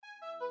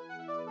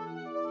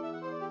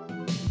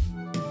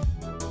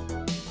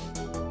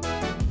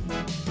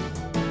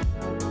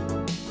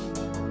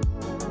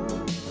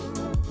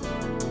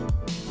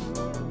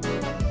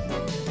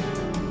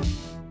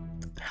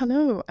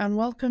Hello, and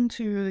welcome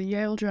to the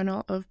Yale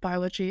Journal of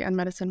Biology and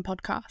Medicine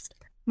podcast.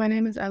 My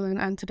name is Ellen,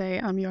 and today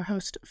I'm your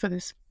host for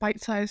this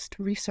bite-sized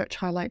research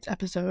highlights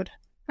episode.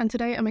 And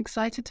today I'm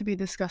excited to be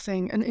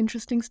discussing an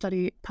interesting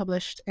study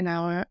published in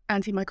our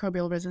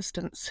Antimicrobial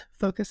Resistance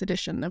Focus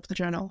edition of the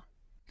journal.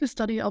 The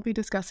study I'll be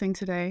discussing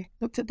today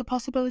looked at the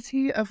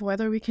possibility of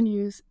whether we can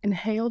use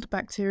inhaled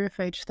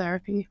bacteriophage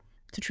therapy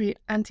to treat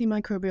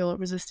antimicrobial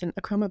resistant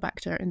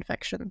Achromobacter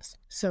infections.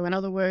 So in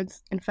other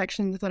words,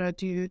 infections that are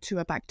due to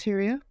a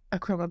bacteria,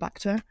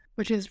 Achromobacter,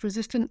 which is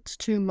resistant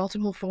to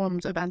multiple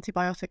forms of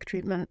antibiotic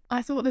treatment.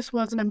 I thought this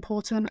was an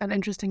important and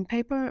interesting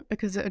paper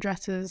because it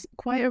addresses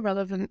quite a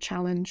relevant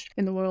challenge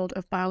in the world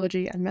of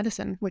biology and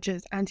medicine, which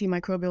is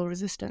antimicrobial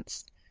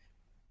resistance.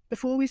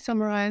 Before we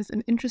summarize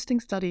an interesting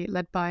study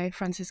led by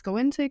Francisco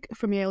Winzig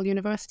from Yale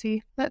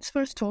University, let's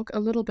first talk a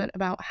little bit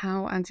about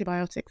how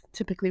antibiotics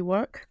typically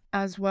work,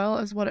 as well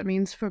as what it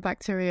means for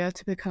bacteria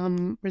to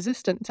become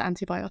resistant to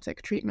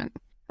antibiotic treatment.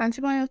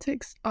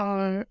 Antibiotics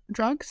are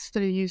drugs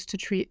that are used to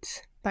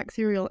treat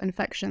bacterial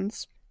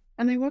infections,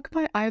 and they work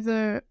by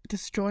either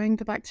destroying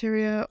the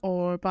bacteria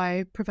or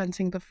by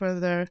preventing the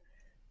further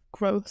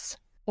growth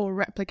or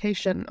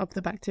replication of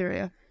the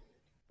bacteria.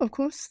 Of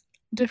course,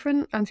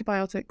 different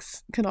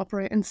antibiotics can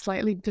operate in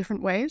slightly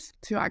different ways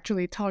to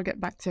actually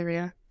target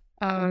bacteria.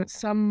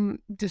 Some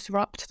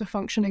disrupt the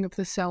functioning of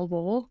the cell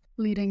wall,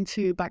 leading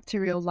to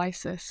bacterial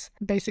lysis,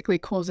 basically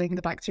causing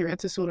the bacteria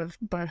to sort of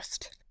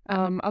burst.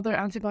 Other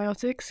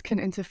antibiotics can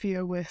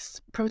interfere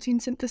with protein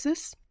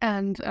synthesis,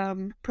 and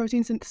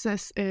protein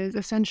synthesis is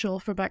essential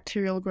for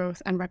bacterial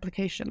growth and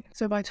replication.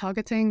 So by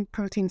targeting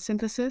protein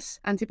synthesis,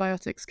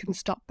 antibiotics can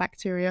stop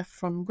bacteria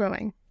from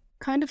growing.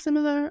 Kind of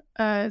similar,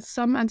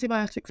 some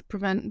antibiotics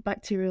prevent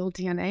bacterial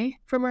DNA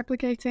from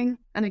replicating,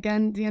 and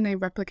again, DNA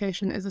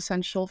replication is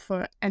essential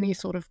for any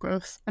sort of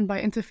growth, and by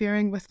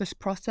interfering with this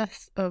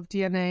process of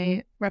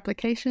DNA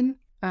replication,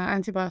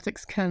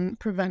 antibiotics can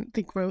prevent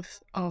the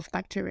growth of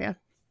bacteria.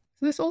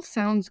 So this all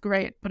sounds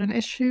great, but an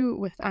issue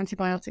with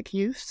antibiotic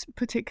use,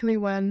 particularly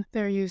when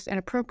they're used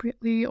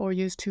inappropriately or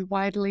used too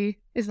widely,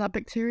 is that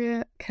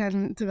bacteria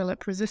can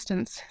develop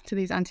resistance to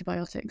these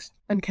antibiotics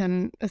and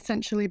can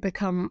essentially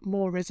become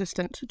more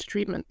resistant to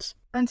treatment.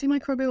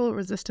 Antimicrobial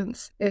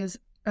resistance is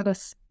a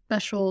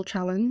special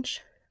challenge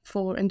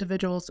for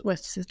individuals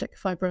with cystic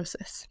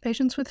fibrosis.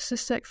 Patients with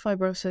cystic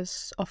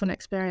fibrosis often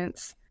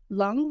experience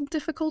lung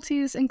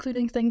difficulties,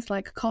 including things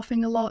like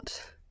coughing a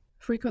lot,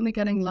 frequently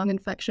getting lung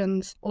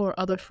infections, or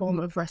other form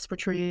of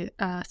respiratory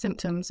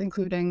symptoms,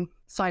 including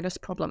sinus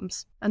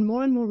problems. And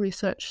more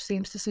research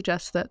seems to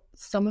suggest that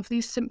some of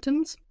these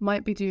symptoms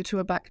might be due to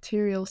a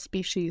bacterial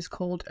species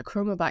called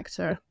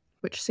Achromobacter,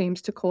 which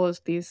seems to cause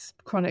these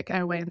chronic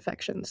airway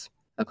infections.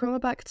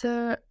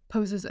 Achromobacter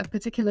poses a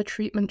particular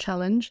treatment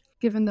challenge,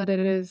 given that it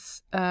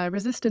is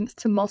resistant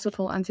to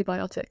multiple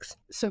antibiotics.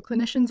 So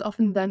clinicians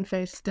often then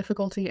face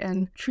difficulty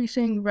in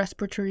treating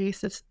respiratory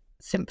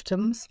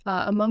symptoms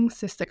among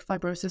cystic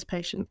fibrosis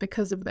patients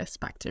because of this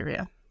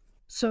bacteria.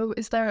 So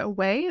is there a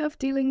way of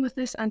dealing with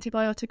this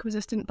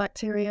antibiotic-resistant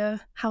bacteria?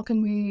 How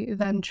can we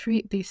then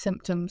treat these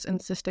symptoms in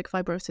cystic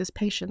fibrosis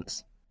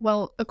patients?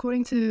 Well,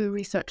 according to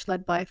research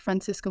led by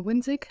Francisco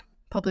Winzig,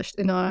 published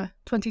in our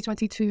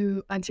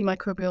 2022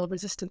 Antimicrobial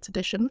Resistance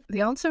edition,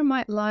 the answer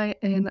might lie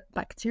in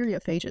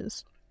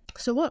bacteriophages.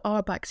 So what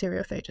are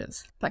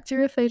bacteriophages?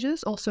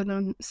 Bacteriophages, also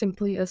known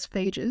simply as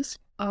phages,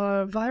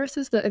 are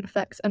viruses that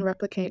infect and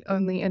replicate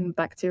only in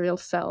bacterial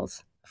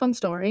cells. Fun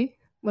story,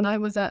 when I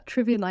was at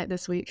trivia night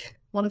this week,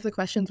 one of the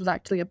questions was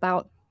actually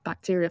about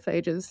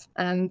bacteriophages,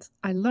 and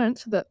I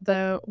learnt that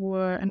there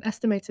were an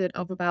estimated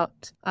of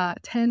about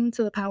 10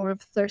 to the power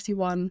of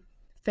 31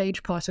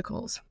 phage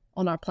particles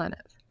on our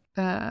planet.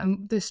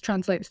 This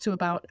translates to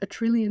about 1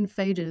 trillion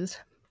phages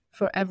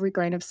for every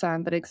grain of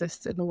sand that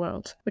exists in the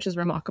world, which is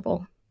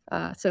remarkable.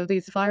 So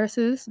these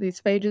viruses,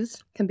 these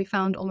phages, can be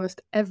found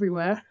almost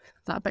everywhere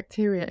that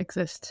bacteria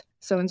exist.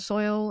 So in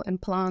soil, in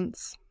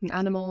plants, in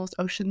animals,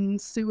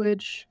 oceans,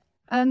 sewage.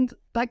 And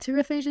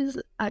bacteriophages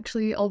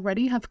actually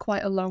already have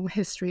quite a long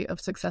history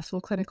of successful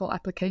clinical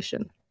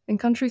application. In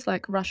countries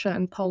like Russia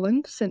and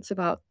Poland, since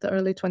about the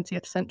early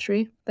 20th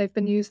century, they've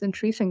been used in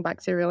treating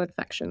bacterial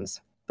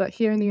infections. But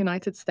here in the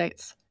United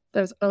States,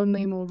 there's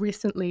only more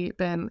recently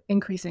been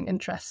increasing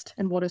interest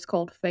in what is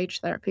called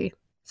phage therapy.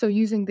 So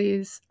using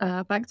these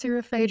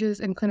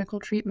bacteriophages in clinical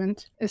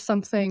treatment is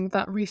something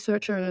that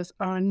researchers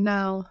are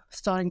now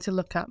starting to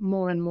look at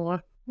more and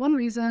more. One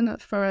reason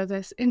for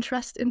this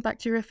interest in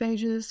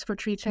bacteriophages for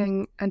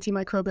treating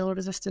antimicrobial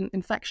resistant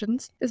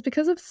infections is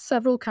because of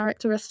several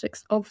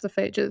characteristics of the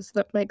phages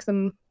that make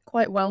them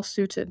quite well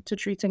suited to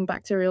treating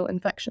bacterial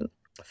infection.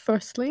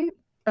 Firstly,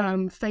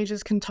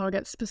 phages can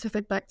target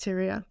specific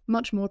bacteria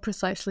much more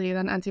precisely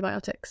than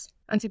antibiotics.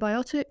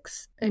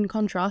 Antibiotics, in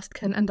contrast,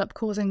 can end up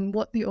causing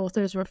what the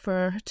authors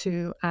refer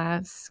to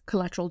as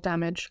collateral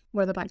damage,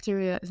 where the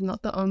bacteria is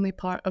not the only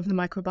part of the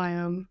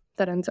microbiome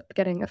that ends up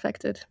getting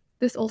affected.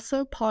 This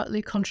also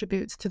partly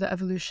contributes to the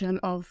evolution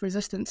of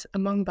resistance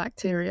among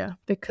bacteria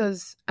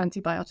because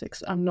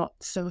antibiotics are not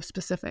so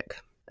specific.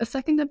 A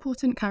second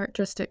important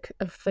characteristic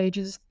of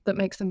phages that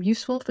makes them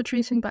useful for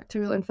treating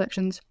bacterial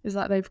infections is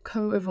that they've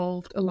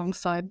co-evolved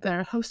alongside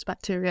their host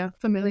bacteria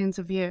for millions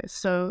of years.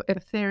 So in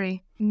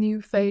theory, new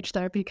phage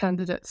therapy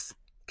candidates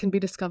can be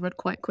discovered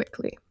quite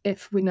quickly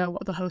if we know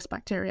what the host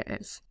bacteria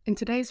is. In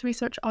today's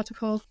research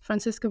article,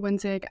 Franziska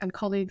Winzig and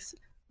colleagues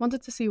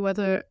wanted to see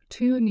whether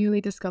two newly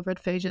discovered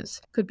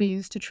phages could be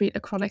used to treat a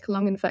chronic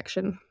lung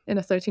infection in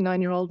a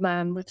 39-year-old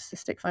man with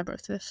cystic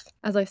fibrosis.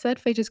 As I said,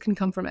 phages can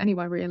come from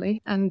anywhere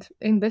really, and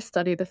in this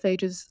study the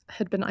phages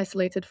had been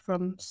isolated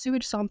from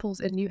sewage samples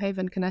in New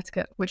Haven,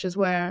 Connecticut, which is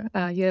where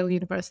Yale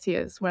University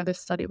is, where this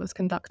study was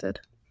conducted.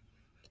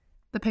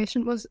 The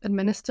patient was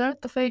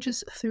administered the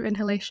phages through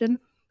inhalation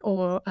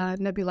or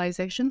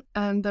nebulization,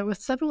 and there were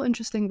several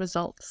interesting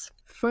results.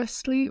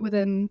 Firstly,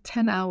 within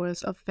 10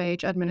 hours of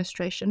phage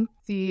administration,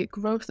 the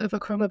growth of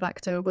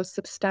Achromobacter was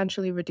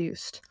substantially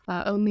reduced,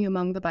 only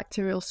among the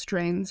bacterial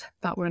strains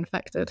that were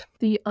infected.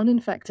 The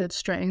uninfected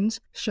strains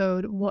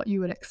showed what you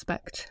would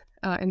expect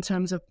in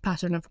terms of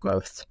pattern of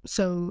growth.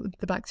 So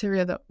the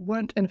bacteria that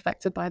weren't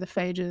infected by the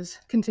phages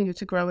continued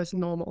to grow as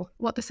normal.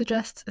 What this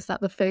suggests is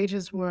that the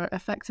phages were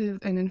effective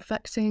in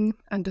infecting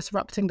and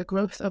disrupting the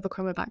growth of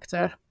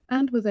Achromobacter,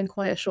 and within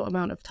quite a short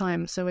amount of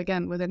time, so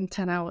again, within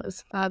 10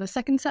 hours. The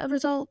second set of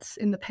results,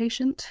 in the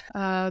patient,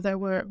 there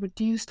were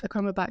reduced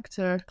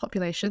Achromobacter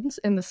populations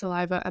in the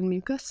saliva and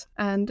mucus,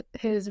 and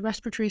his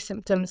respiratory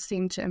symptoms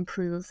seemed to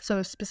improve.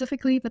 So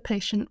specifically, the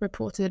patient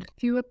reported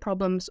fewer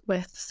problems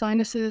with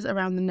sinuses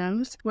around the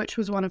nose, which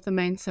was one of the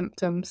main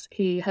symptoms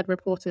he had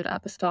reported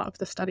at the start of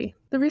the study.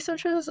 The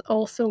researchers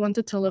also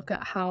wanted to look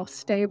at how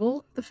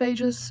stable the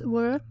phages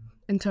were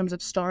in terms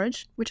of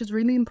storage, which is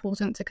really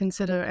important to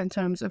consider in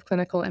terms of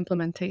clinical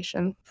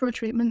implementation. For a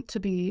treatment to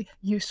be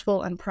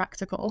useful and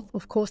practical,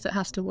 of course it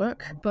has to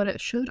work, but it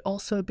should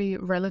also be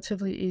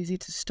relatively easy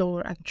to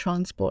store and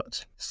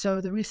transport. So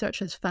the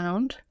researchers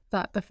found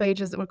that the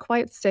phages were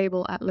quite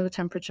stable at low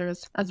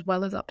temperatures, as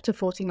well as up to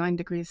 49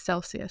 degrees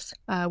Celsius,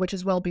 which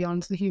is well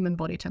beyond the human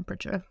body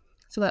temperature.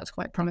 So that's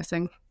quite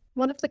promising.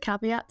 One of the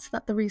caveats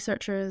that the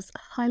researchers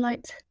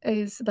highlight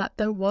is that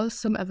there was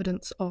some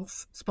evidence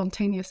of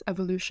spontaneous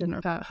evolution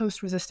of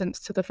host resistance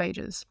to the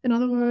phages. In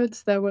other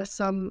words, there were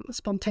some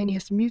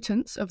spontaneous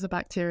mutants of the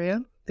bacteria,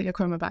 the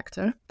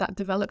Achromobacter, that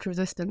developed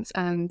resistance,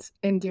 and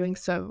in doing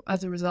so,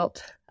 as a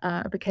result,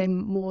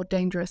 became more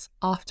dangerous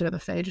after the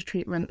phage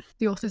treatment.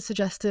 The authors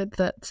suggested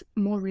that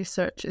more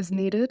research is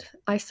needed,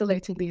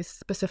 isolating these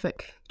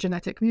specific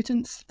genetic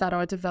mutants that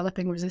are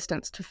developing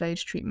resistance to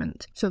phage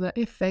treatment, so that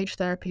if phage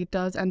therapy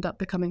does end up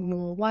becoming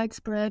more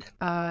widespread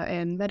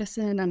in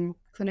medicine and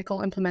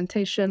clinical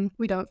implementation,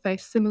 we don't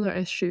face similar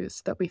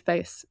issues that we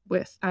face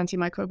with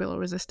antimicrobial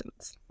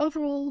resistance.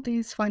 Overall,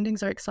 these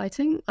findings are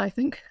exciting, I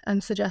think,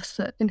 and suggest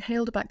that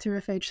inhaled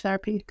bacteriophage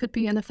therapy could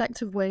be an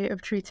effective way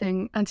of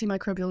treating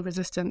antimicrobial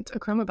resistant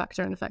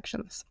Achromobacter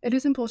infections. It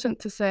is important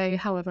to say,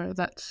 however,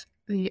 that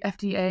the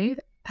FDA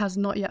has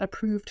not yet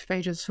approved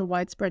phages for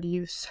widespread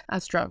use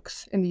as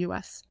drugs in the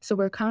US. So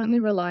we're currently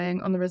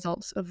relying on the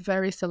results of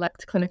very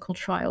select clinical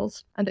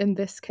trials, and in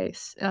this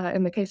case,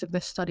 in the case of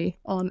this study,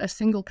 on a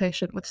single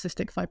patient with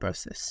cystic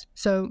fibrosis.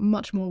 So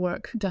much more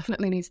work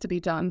definitely needs to be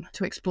done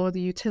to explore the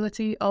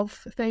utility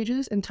of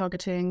phages in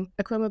targeting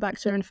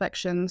Achromobacter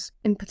infections,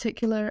 in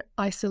particular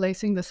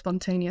isolating the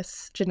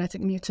spontaneous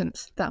genetic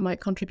mutants that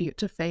might contribute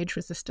to phage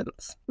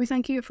resistance. We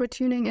thank you for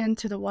tuning in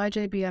to the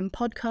YJBM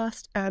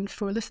podcast and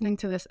for listening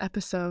to this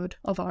episode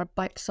of our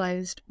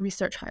bite-sized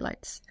research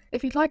highlights.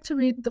 If you'd like to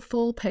read the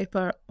full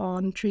paper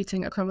on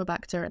treating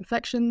Achromobacter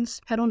infections,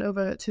 head on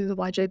over to the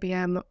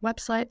YJBM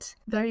website.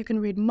 There you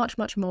can read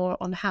much more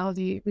on how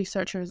the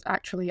researchers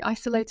actually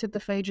isolated the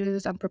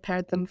phages and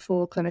prepared them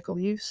for clinical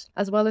use,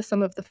 as well as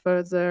some of the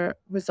further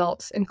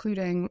results,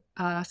 including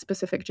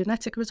specific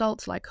genetic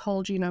results like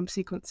whole genome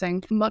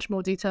sequencing. Much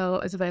more detail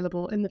is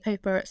available in the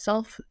paper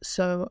itself,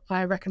 so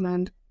I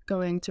recommend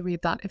going to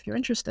read that if you're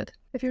interested.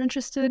 If you're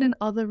interested in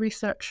other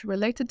research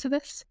related to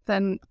this,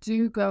 then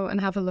do go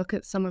and have a look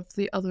at some of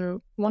the other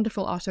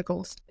wonderful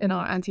articles in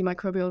our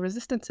antimicrobial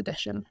resistance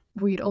edition.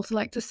 We'd also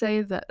like to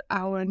say that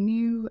our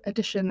new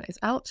edition is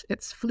out.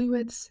 It's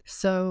fluids,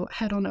 so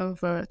head on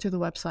over to the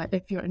website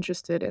if you're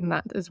interested in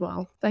that as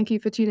well. Thank you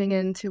for tuning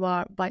in to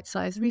our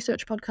bite-sized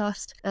research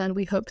podcast, and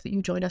we hope that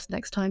you join us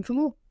next time for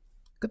more.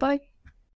 Goodbye.